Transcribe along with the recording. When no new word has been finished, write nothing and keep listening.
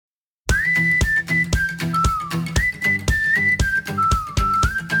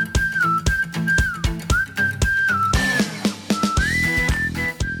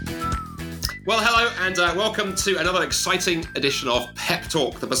welcome to another exciting edition of Pep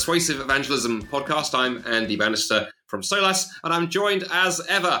Talk, the Persuasive Evangelism podcast. I'm Andy Bannister from Solas, and I'm joined as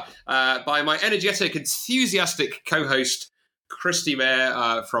ever by my energetic, enthusiastic co-host, Christy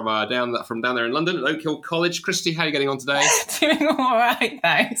Mayer from down there in London at Oak Hill College. Christy, how are you getting on today? Doing all right,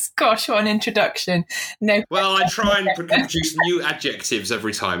 thanks. Gosh, what an introduction. No. Well, I try and produce new adjectives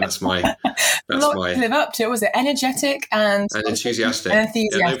every time. That's my. To live up to. Was it energetic and enthusiastic? And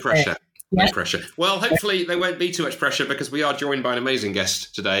enthusiastic. Yeah, no pressure. No pressure. Well, hopefully there won't be too much pressure because we are joined by an amazing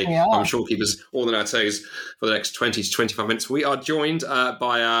guest today. I'm sure keep us all on our toes for the next 20 to 25 minutes. We are joined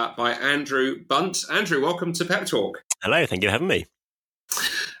by Andrew Bunt. Andrew, welcome to Pep Talk. Hello, thank you for having me.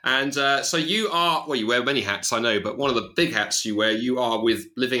 And so you wear many hats, I know, but one of the big hats you wear, you are with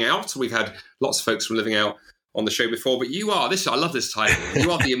Living Out. We've had lots of folks from Living Out on the show before, but you are, I love this title,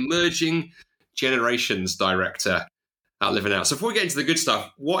 you are the Emerging Generations Director at Living Out. So before we get into the good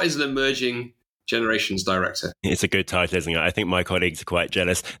stuff, what is an Emerging Generations Director? It's a good title, isn't it? I think my colleagues are quite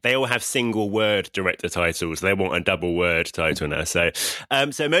jealous. They all have single word director titles. They want a double word title now. So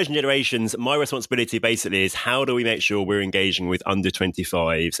Emerging Generations, my responsibility basically is how do we make sure we're engaging with under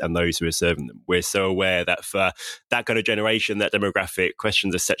 25s and those who are serving them? We're so aware that for that kind of generation, that demographic,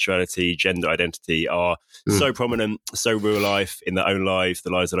 questions of sexuality, gender identity are so prominent, so real life in their own lives, the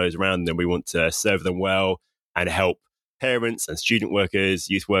lives of those around them. We want to serve them well and help parents and student workers,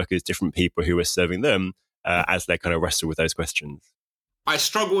 youth workers, different people who are serving them as they kind of wrestle with those questions. I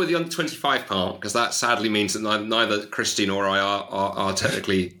struggle with the under 25 part because that sadly means that neither Christy nor I are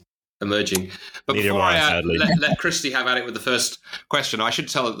technically emerging. But Neither before I sadly. let Christy have at it with the first question, I should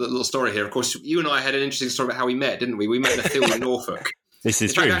tell a little story here. Of course, you and I had an interesting story about how we met, didn't we? We met in a field in Norfolk. This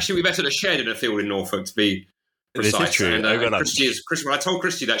is in true. fact, actually, we met in a shed in a field in Norfolk, to be precise. This is true. And Christy, when I told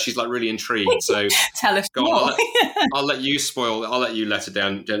Christy that, she's like really intrigued. So tell us more. I'll let you let her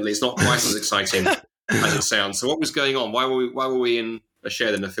down gently. It's not quite as exciting as it sounds. So what was going on? Why were we in a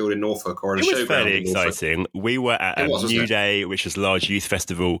shed in a field in Norfolk or in a showground? It was fairly exciting. We were at a New Day, which is a large youth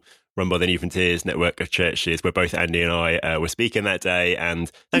festival run by the New Frontiers network of churches, where both Andy and I were speaking that day. And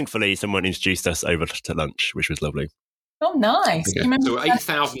thankfully, someone introduced us over to lunch, which was lovely. Oh, nice. Okay. So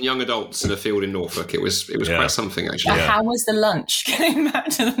 8,000 young adults in a field in Norfolk. It was quite something, actually. How was the lunch? Getting back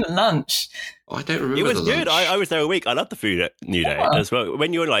to the lunch. Oh, I don't remember. It was the good. lunch. I was there a week. I love the food at New Day as well.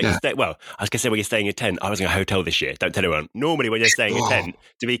 When you're like, I was going to say when you're staying in a tent, I was in a hotel this year. Don't tell anyone. Normally when you're staying in a tent,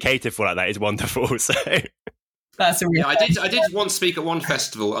 to be catered for like that is wonderful. So that's a real I did once speak at one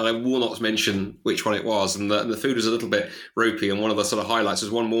festival, and I will not mention which one it was, and the food was a little bit ropey, and one of the sort of highlights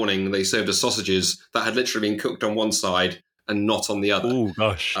was one morning they served us sausages that had literally been cooked on one side and not on the other. Oh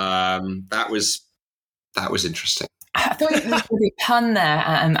gosh. That was interesting. I thought it was a big pun there,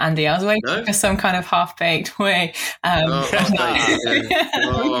 Andy. I was waiting for some kind of half-baked way. Oh,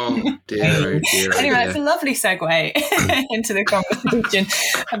 dear. Anyway, it's a lovely segue into the conversation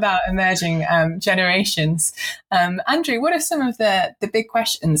about emerging generations. Andrew, what are some of the big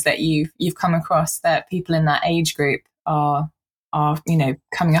questions that you've come across that people in that age group are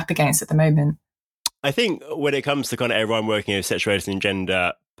coming up against at the moment? I think when it comes to kind of everyone working with sexuality and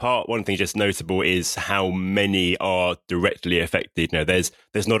gender, one thing just notable is how many are directly affected.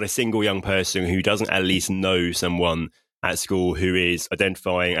 There's not a single young person who doesn't at least know someone at school who is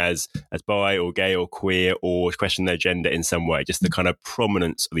identifying as bi or gay or queer or questioning their gender in some way. Just the kind of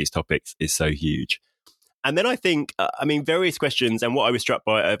prominence of these topics is so huge. And then I think, various questions, and what I was struck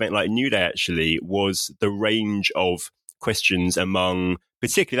by at an event like New Day actually was the range of questions among,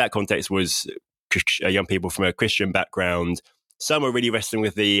 particularly that context was young people from a Christian background. Some are really wrestling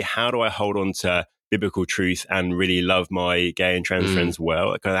with the how do I hold on to biblical truth and really love my gay and trans friends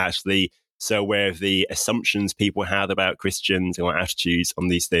well. Kind of actually so aware of the assumptions people had about Christians and our attitudes on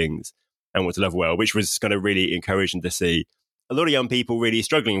these things and want to love well, which was kind of really encouraging to see. A lot of young people really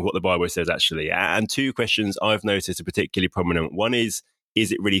struggling with what the Bible says, actually. And two questions I've noticed are particularly prominent. One is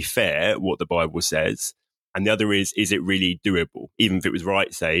it really fair what the Bible says? And the other is it really doable? Even if it was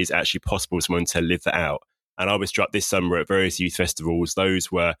right, say, is it actually possible for someone to live that out? And I was struck this summer at various youth festivals.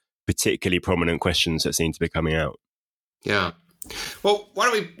 Those were particularly prominent questions that seem to be coming out. Yeah. Well,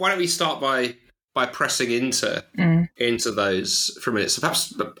 why don't we start by pressing into those for a minute? So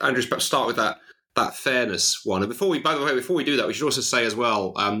perhaps, Andrew, start with that fairness one. And before we do that, we should also say as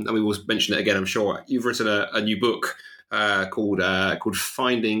well, and we will mention it again, I'm sure, you've written a new book called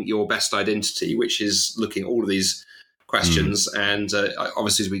Finding Your Best Identity, which is looking at all of these questions. And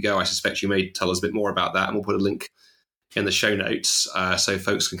obviously, as we go, I suspect you may tell us a bit more about that, and we'll put a link in the show notes so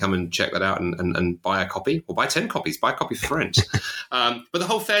folks can come and check that out and buy a copy, or buy 10 copies, buy a copy for friends. But the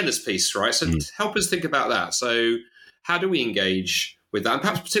whole fairness piece, right? So help us think about that. So how do we engage that. And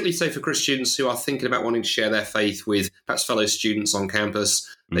perhaps particularly say for Christians who are thinking about wanting to share their faith with perhaps fellow students on campus,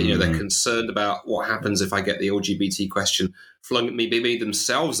 that, they're concerned about what happens if I get the LGBT question flung at me. Maybe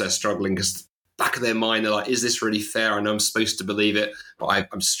themselves they're struggling because back of their mind they're like, is this really fair? I know I'm supposed to believe it, but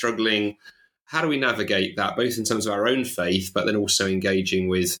I'm struggling. How do we navigate that, both in terms of our own faith, but then also engaging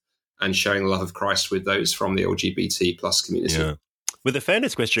with and showing the love of Christ with those from the LGBT plus community? Yeah. With the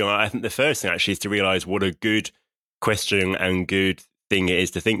fairness question, I think the first thing actually is to realise what a good question and good thing it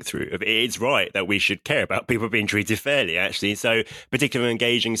is to think through. It's right that we should care about people being treated fairly, actually. So particularly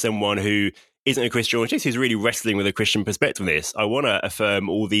engaging someone who isn't a Christian or just who's really wrestling with a Christian perspective on this, I want to affirm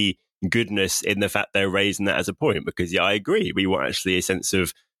all the goodness in the fact they're raising that as a point, because I agree. We want actually a sense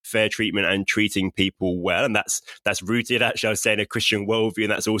of fair treatment and treating people well. And that's rooted, actually, I was saying, a Christian worldview.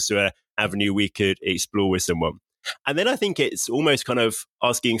 And that's also an avenue we could explore with someone. And then I think it's almost kind of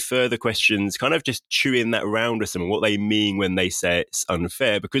asking further questions, kind of just chewing that around with someone, what they mean when they say it's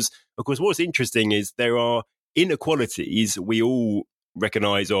unfair. Because, of course, what's interesting is there are inequalities we all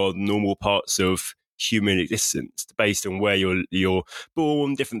recognize are normal parts of human existence based on where you're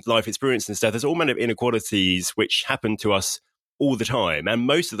born, different life experience and stuff. There's all manner of inequalities which happen to us all the time. And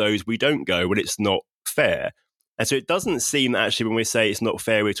most of those we don't go, well, it's not fair. And so it doesn't seem that actually when we say it's not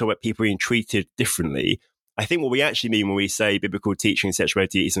fair, we're talking about people being treated differently. I think what we actually mean when we say biblical teaching and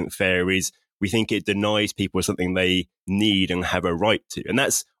sexuality isn't fair is we think it denies people something they need and have a right to. And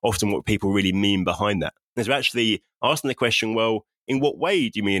that's often what people really mean behind that. And so actually asking the question, well, in what way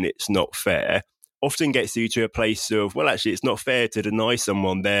do you mean it's not fair? Often gets you to a place of, well, actually, it's not fair to deny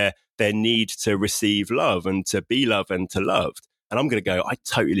someone their need to receive love and to be loved and to loved. And I'm going to go, I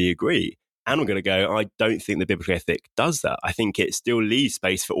totally agree. And I'm going to go, I don't think the biblical ethic does that. I think it still leaves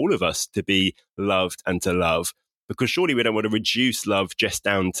space for all of us to be loved and to love, because surely we don't want to reduce love just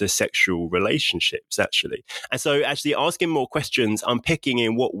down to sexual relationships, actually. And so actually asking more questions, unpicking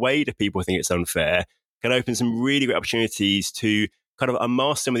in what way do people think it's unfair, can open some really great opportunities to kind of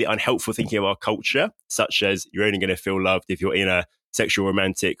unmask some of the unhelpful thinking of our culture, such as you're only going to feel loved if you're in a sexual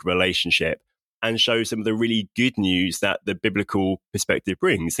romantic relationship, and show some of the really good news that the biblical perspective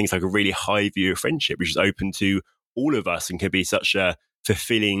brings. Things like a really high view of friendship, which is open to all of us and can be such a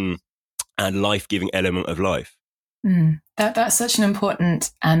fulfilling and life-giving element of life. That's such an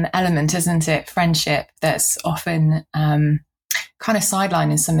important element, isn't it? Friendship that's often kind of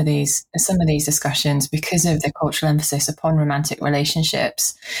sidelined in some of these discussions because of the cultural emphasis upon romantic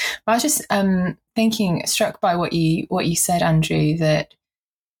relationships. But I was just struck by what you said, Andrew, that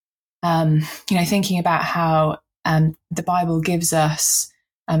thinking about how the Bible gives us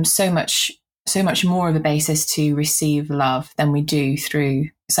so much more of a basis to receive love than we do through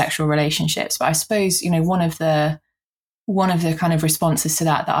sexual relationships. But I suppose one of the kind of responses to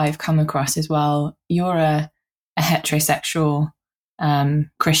that I've come across as well. You're a heterosexual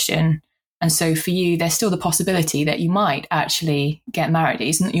Christian, and so for you, there's still the possibility that you might actually get married.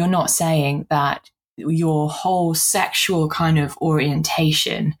 You're not saying that your whole sexual kind of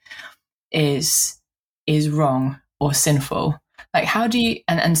orientation is wrong or sinful. Like, how do you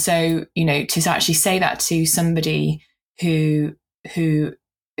and so to actually say that to somebody who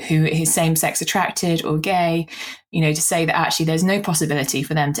is same-sex attracted or gay, to say that actually there's no possibility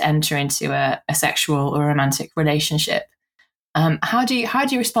for them to enter into a sexual or romantic relationship. How do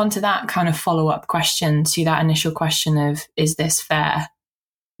you respond to that kind of follow-up question to that initial question of, is this fair?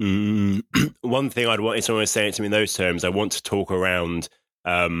 One thing I'd want, if someone was saying it to me in those terms, I want to talk around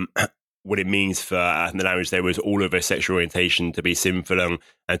what it means for the language there was all of a sexual orientation to be sinful,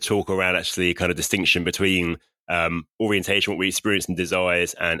 and talk around actually kind of distinction between orientation, what we experience and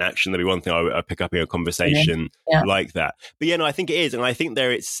desires, and action. That'd be one thing I pick up in a conversation like that. But no, I think it is. And I think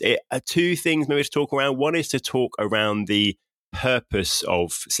there are two things maybe to talk around. One is to talk around the purpose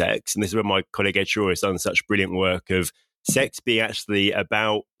of sex. And this is where my colleague Ed Shaw has done such brilliant work of sex being actually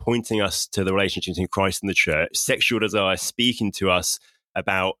about pointing us to the relationship between Christ and the church, sexual desire speaking to us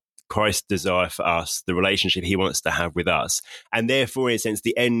about Christ's desire for us, the relationship he wants to have with us. And therefore, in a sense,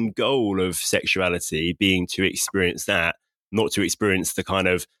 the end goal of sexuality being to experience that, not to experience the kind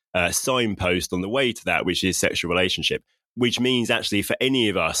of signpost on the way to that, which is sexual relationship. Which means actually for any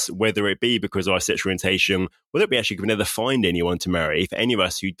of us, whether it be because of our sexual orientation, whether it be actually could never find anyone to marry, for any of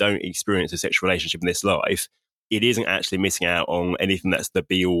us who don't experience a sexual relationship in this life, it isn't actually missing out on anything that's the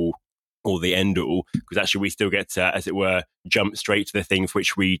be all or the end all, because actually we still get to, as it were, jump straight to the thing for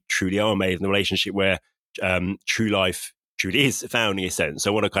which we truly are made in the relationship where true life truly is found in a sense.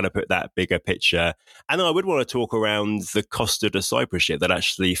 So I want to kind of put that bigger picture. And then I would want to talk around the cost of discipleship, that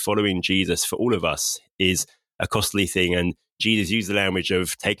actually following Jesus for all of us is a costly thing. And Jesus used the language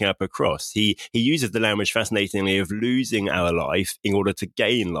of taking up a cross. He uses the language, fascinatingly, of losing our life in order to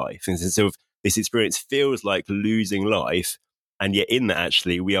gain life. And so this experience feels like losing life. And yet in that,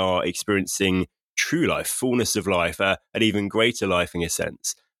 actually, we are experiencing true life, fullness of life, an even greater life in a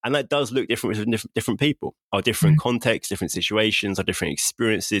sense. And that does look different with different people. Our different contexts, different situations, our different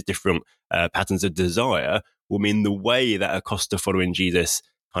experiences, different patterns of desire will mean the way that a cost of following Jesus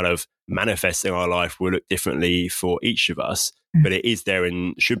kind of manifests in our life will look differently for each of us. But it is there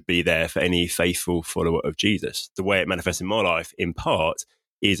and should be there for any faithful follower of Jesus. The way it manifests in my life, in part,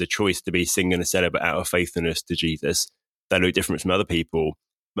 is a choice to be single and celibate out of faithfulness to Jesus. That look different from other people.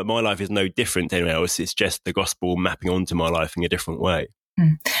 But my life is no different to anyone else. It's just the gospel mapping onto my life in a different way.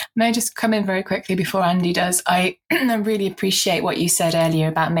 May I just come in very quickly before Andy does? I really appreciate what you said earlier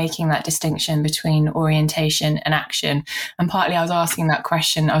about making that distinction between orientation and action. And partly I was asking that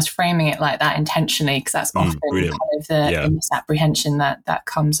question, I was framing it like that intentionally, because that's often kind of the misapprehension that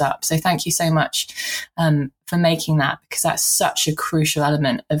comes up. So thank you so much for making that, because that's such a crucial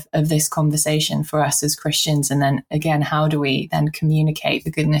element of this conversation for us as Christians. And then again, how do we then communicate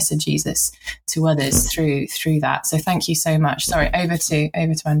the goodness of Jesus to others through that? So thank you so much. Sorry, over to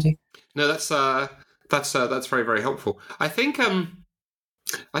Andy. No, that's very, very helpful. I think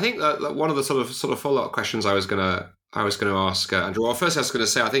one of the sort of follow-up questions I was gonna ask Andrew. Well, first I was going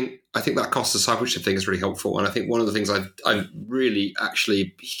to say I think that cost discipleship thing is really helpful, and I think one of the things I've really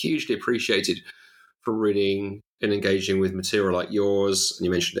actually hugely appreciated from reading and engaging with material like yours, and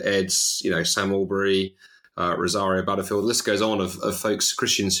you mentioned Ed's, Sam Albury, Rosario Butterfield, the list goes on of folks,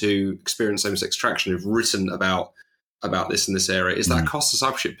 Christians who experience same-sex attraction, who've written about this in this area, is that cost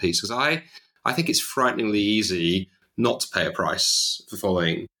discipleship piece. Because I think it's frighteningly easy not to pay a price for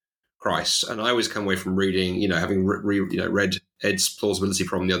following Christ. And I always come away from reading, having read Ed's plausibility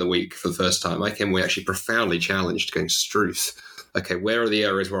problem the other week for the first time, I came away actually profoundly challenged, going, Struth, okay, where are the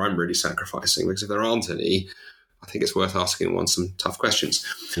areas where I'm really sacrificing? Because if there aren't any, I think it's worth asking one some tough questions.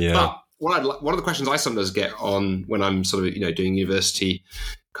 Yeah. But one of the questions I sometimes get on when I'm sort of, doing university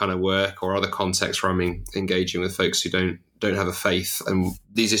kind of work or other contexts where I'm engaging with folks who don't have a faith, and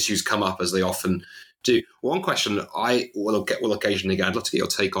these issues come up as they often do. One question I will occasionally get, I'd love to get your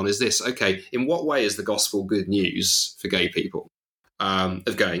take on, is this: okay, in what way is the gospel good news for gay people?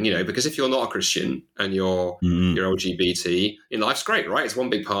 Of going, because if you're not a Christian and you're LGBT, life's great, right? It's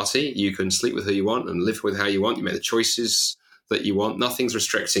one big party. You can sleep with who you want and live with how you want. You make the choices that you want. Nothing's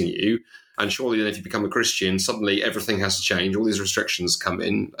restricting you. And surely then if you become a Christian, suddenly everything has to change. All these restrictions come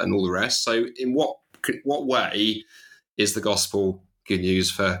in and all the rest. So in what way is the gospel good news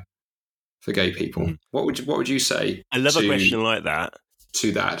for gay people? What would you say? I love a question like that.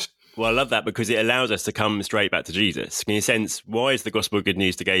 To that. Well, I love that because it allows us to come straight back to Jesus. In a sense, why is the gospel good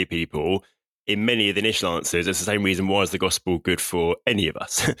news to gay people? In many of the initial answers, it's the same reason why is the gospel good for any of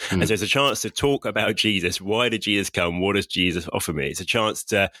us. And so it's a chance to talk about Jesus. Why did Jesus come? What does Jesus offer me? It's a chance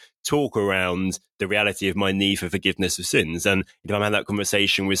to talk around the reality of my need for forgiveness of sins. And if I'm having that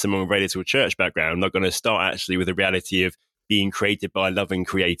conversation with someone with a little church background, I'm not going to start actually with the reality of being created by a loving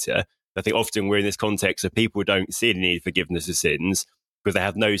creator. I think often we're in this context of people don't see the need for forgiveness of sins because they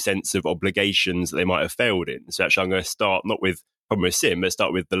have no sense of obligations that they might have failed in. So actually I'm going to start not with problem with sin, but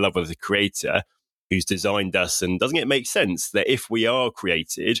start with the love of the creator who's designed us. And doesn't it make sense that if we are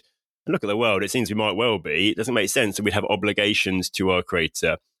created, and look at the world, it seems we might well be, it doesn't make sense that we'd have obligations to our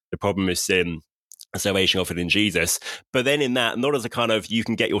creator. The problem is sin, salvation offered in Jesus. But then in that, not as a kind of you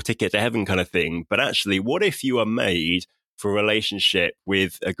can get your ticket to heaven kind of thing, but actually, what if you are made for a relationship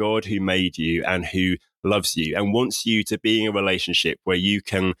with a God who made you and who loves you and wants you to be in a relationship where you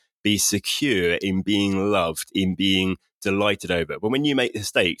can be secure in being loved, in being delighted over. But when you make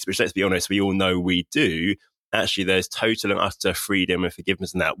mistakes, which let's be honest, we all know we do, actually there's total and utter freedom and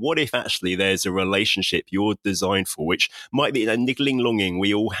forgiveness in that. What if actually there's a relationship you're designed for, which might be a niggling longing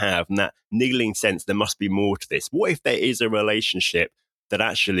we all have, and that niggling sense there must be more to this. What if there is a relationship that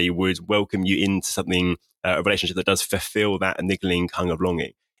actually would welcome you into something, a relationship that does fulfill that niggling kind of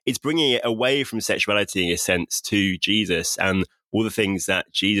longing? It's bringing it away from sexuality in a sense to Jesus and all the things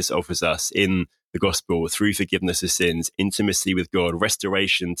that Jesus offers us in the gospel through forgiveness of sins, intimacy with God,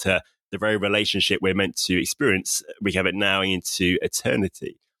 restoration to the very relationship we're meant to experience. We have it now into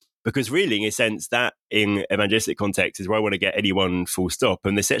eternity. Because really, in a sense, that in evangelistic context is where I want to get anyone full stop.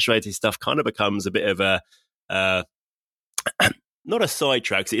 And the sexuality stuff kind of becomes a bit of a, not a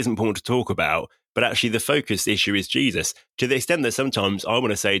sidetrack, because it isn't important to talk about, but actually the focus issue is Jesus. To the extent that sometimes I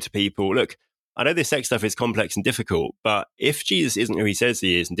want to say to people, look, I know this sex stuff is complex and difficult, but if Jesus isn't who he says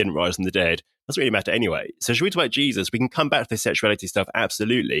he is and didn't rise from the dead, it doesn't really matter anyway. So should we talk about Jesus? We can come back to the sexuality stuff,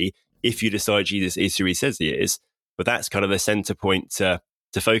 absolutely. if you decide Jesus is who he says he is. But that's kind of the center point to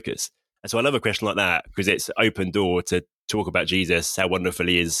focus. And so I love a question like that because it's an open door to talk about Jesus, how wonderful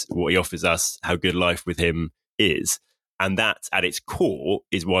he is, what he offers us, how good life with him is. And that at its core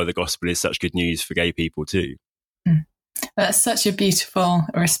is why the gospel is such good news for gay people too. That's such a beautiful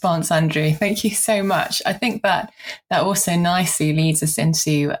response, Andrew. Thank you so much. I think that also nicely leads us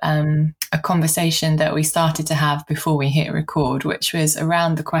into a conversation that we started to have before we hit record, which was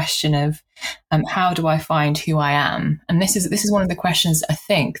around the question of how do I find who I am? And this is one of the questions I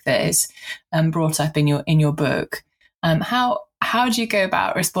think that is brought up in your book. How do you go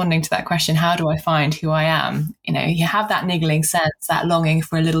about responding to that question? How do I find who I am? You know, you have that niggling sense, that longing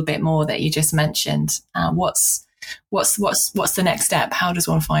for a little bit more that you just mentioned. What's the next step? How does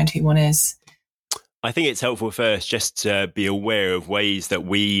one find who one is? I think it's helpful first just to be aware of ways that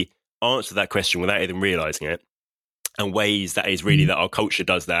we answer that question without even realizing it, and ways that is really that our culture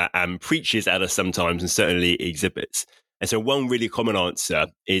does that and preaches at us sometimes and certainly exhibits. And so one really common answer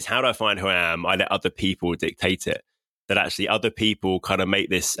is, how do I find who I am? I let other people dictate it. That actually other people kind of make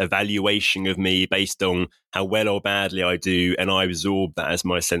this evaluation of me based on how well or badly I do, and I absorb that as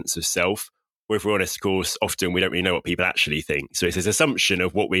my sense of self. Or if we're honest, of course, often we don't really know what people actually think. So it's this assumption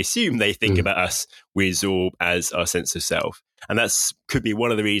of what we assume they think about us, we absorb as our sense of self. And that's could be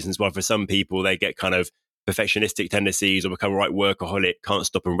one of the reasons why for some people they get kind of perfectionistic tendencies or become a right workaholic, can't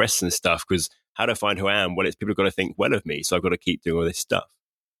stop and rest and stuff. Because how do I find who I am? Well, it's people have got to think well of me. So I've got to keep doing all this stuff.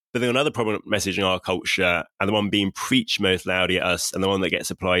 But then another prominent message in our culture, and the one being preached most loudly at us, and the one that gets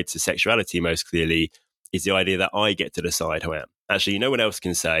applied to sexuality most clearly, is the idea that I get to decide who I am. Actually, no one else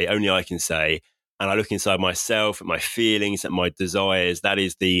can say, only I can say. And I look inside myself, at my feelings, at my desires. That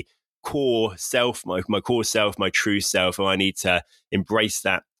is the core self, my core self, my true self. And I need to embrace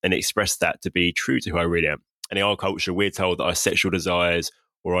that and express that to be true to who I really am. And in our culture, we're told that our sexual desires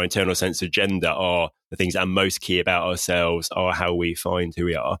or our internal sense of gender are the things that are most key about ourselves, are how we find who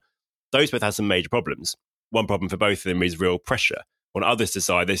we are. Those both have some major problems. One problem for both of them is real pressure. On others'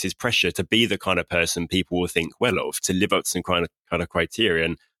 side, this is pressure to be the kind of person people will think well of, to live up to some kind of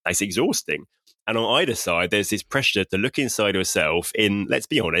criterion. That's exhausting. And on either side, there's this pressure to look inside yourself in, let's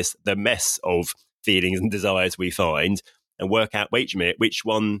be honest, the mess of feelings and desires we find, and work out, wait a minute, which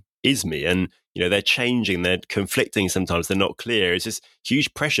one is me? And, you know, they're changing, they're conflicting sometimes, they're not clear. It's just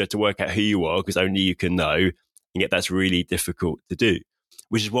huge pressure to work out who you are because only you can know. And yet that's really difficult to do.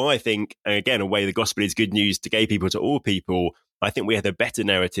 Which is why I think, again, a way the gospel is good news to gay people, to all people, I think we have a better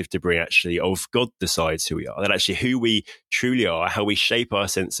narrative to bring, actually, of God decides who we are. That actually who we truly are, how we shape our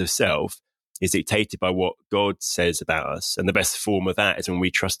sense of self, is dictated by what God says about us. And the best form of that is when we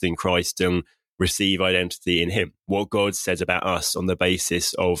trust in Christ and receive identity in him. What God says about us on the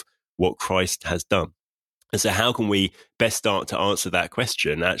basis of what Christ has done. And so how can we best start to answer that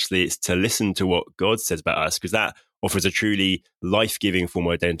question? Actually, it's to listen to what God says about us, because that offers a truly life-giving form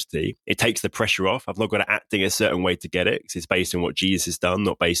of identity. It takes the pressure off. I've not got to acting a certain way to get it, because it's based on what Jesus has done,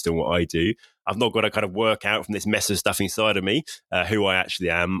 not based on what I do. I've not got to kind of work out from this mess of stuff inside of me who I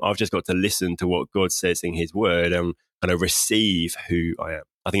actually am. I've just got to listen to what God says in his word and kind of receive who I am.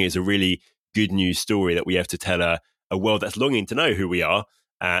 I think it's a really good news story that we have to tell a world that's longing to know who we are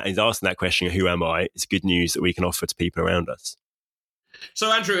and is asking that question, who am I? It's good news that we can offer to people around us.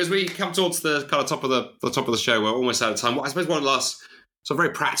 So, Andrew, as we come towards the kind of top of the show, we're almost out of time. I suppose one last, so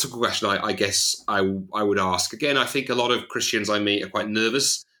very practical question, I guess I would ask. Again, I think a lot of Christians I meet are quite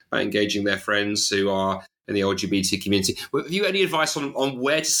nervous about engaging their friends who are in the LGBT community. Have you any advice on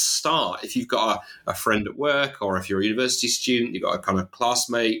where to start? If you've got a friend at work, or if you're a university student, you've got a kind of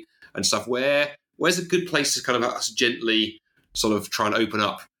classmate and stuff, where's a good place to kind of gently sort of try and open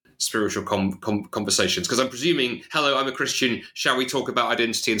up spiritual conversations? Because I'm presuming, hello, I'm a Christian, shall we talk about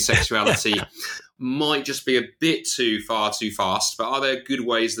identity and sexuality might just be a bit too far too fast, but are there good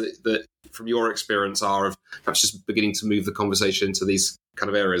ways that from your experience are of perhaps just beginning to move the conversation into these kind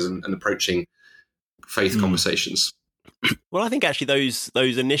of areas and approaching faith conversations? Well, I think actually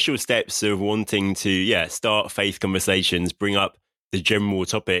those initial steps of wanting to start faith conversations, bring up the general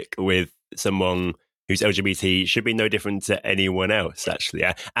topic with someone who's LGBT should be no different to anyone else, actually.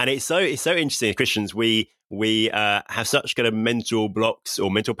 And it's so interesting as Christians, we have such kind of mental blocks or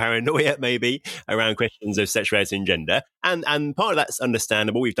mental paranoia maybe around questions of sexuality and gender. And part of that's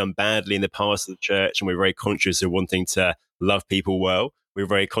understandable. We've done badly in the past of the church, and we're very conscious of wanting to love people well. We're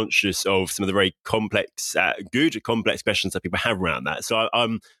very conscious of some of the very complex questions that people have around that. So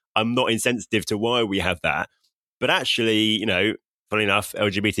I'm not insensitive to why we have that. But actually, you know, funny enough,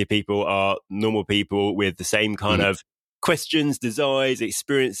 LGBT people are normal people with the same kind of questions, desires,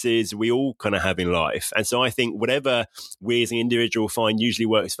 experiences we all kind of have in life. And so I think whatever we as an individual find usually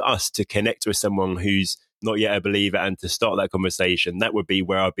works for us to connect with someone who's not yet a believer and to start that conversation, that would be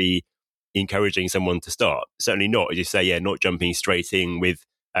where I'd be encouraging someone to start. Certainly not, as you say, not jumping straight in with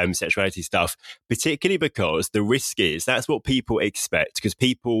sexuality stuff, particularly because the risk is that's what people expect, because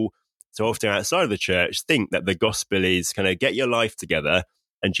people so often outside of the church think that the gospel is kind of get your life together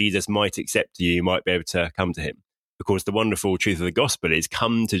and Jesus might accept you might be able to come to him. Because the wonderful truth of the gospel is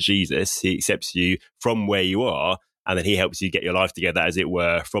come to Jesus, he accepts you from where you are, and then he helps you get your life together, as it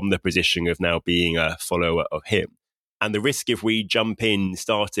were, from the position of now being a follower of him. And the risk if we jump in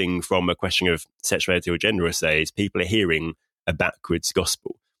starting from a question of sexuality or gender, I say, is people are hearing a backwards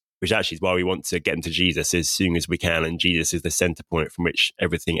gospel, which actually is why we want to get into Jesus as soon as we can, and Jesus is the center point from which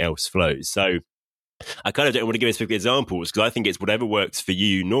everything else flows. So I kind of don't want to give specific examples, because I think it's whatever works for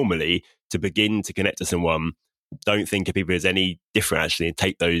you normally to begin to connect to someone. Don't think of people as any different, actually, and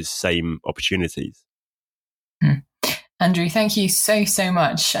take those same opportunities. Andrew, thank you so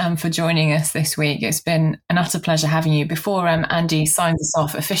much for joining us this week. It's been an utter pleasure having you. Before Andy signs us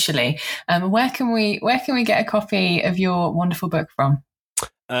off officially, where can we get a copy of your wonderful book from?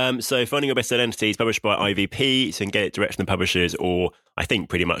 So Finding Your Best Identity is published by IVP, so you can get it direct from the publishers, or I think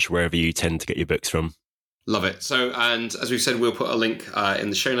pretty much wherever you tend to get your books from. Love it. So, and as we said, we'll put a link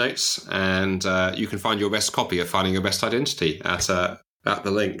in the show notes, and you can find your best copy of Finding Your Best Identity at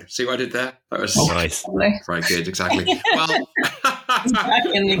the link. See what I did there? That was nice. Very good, exactly. Well, back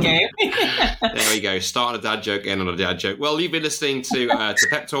in the game. There we go. Start a dad joke, end on a dad joke. Well, you've been listening to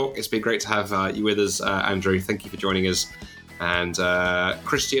Pep Talk. It's been great to have you with us, Andrew. Thank you for joining us. And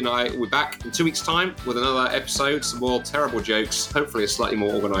Christy and I will be back in 2 weeks' time with another episode, some more terrible jokes, hopefully a slightly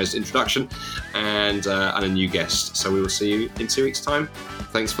more organised introduction, and a new guest. So we will see you in 2 weeks' time.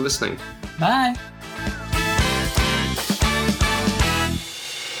 Thanks for listening. Bye.